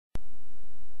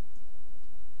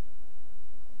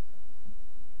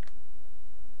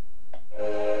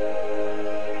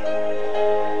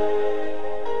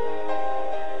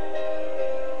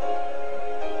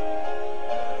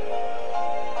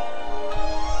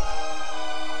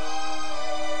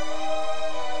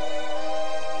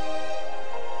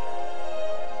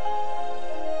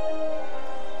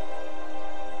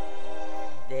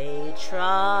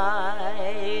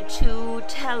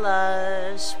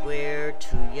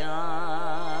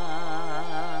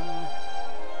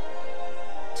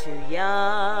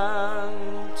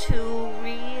young to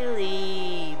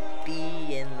really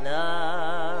be in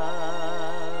love.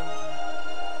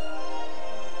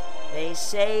 They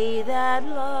say that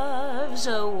love's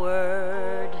a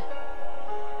word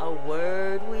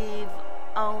we've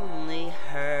only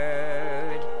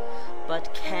heard,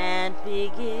 but can't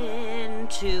begin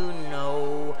to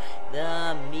know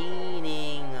the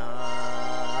meaning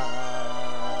of.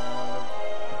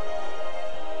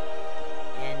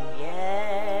 And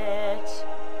yet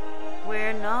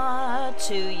we're not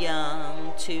too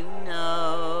young to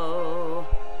know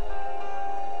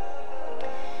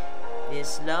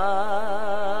this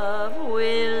love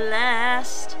will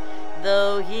last,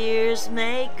 though years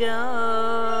may go.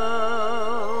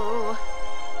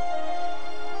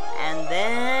 And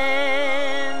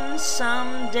then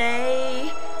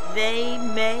someday they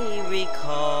may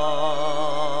recall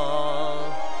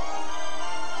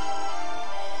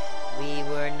we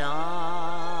were not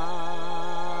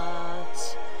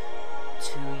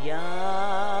too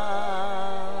young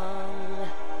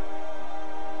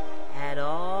at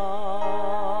all.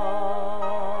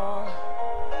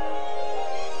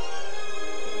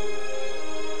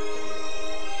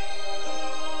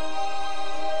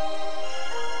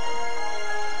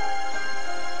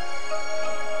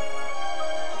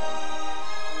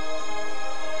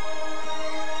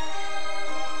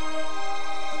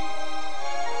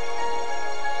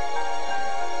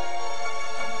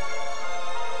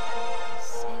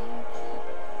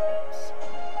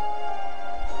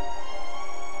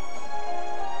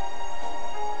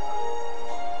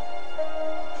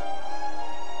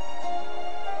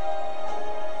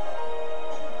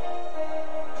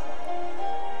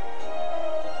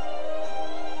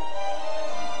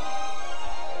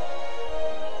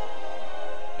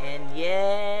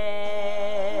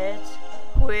 Yet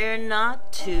we're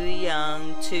not too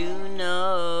young to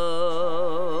know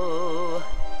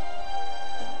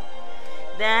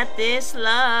that this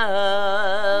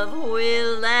love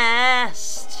will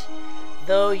last,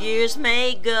 though years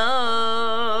may go.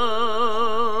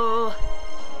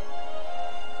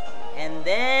 And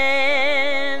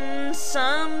then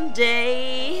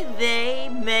someday they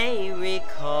may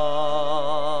recall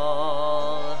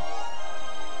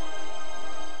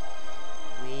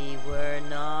we were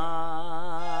not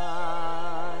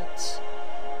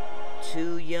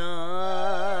too young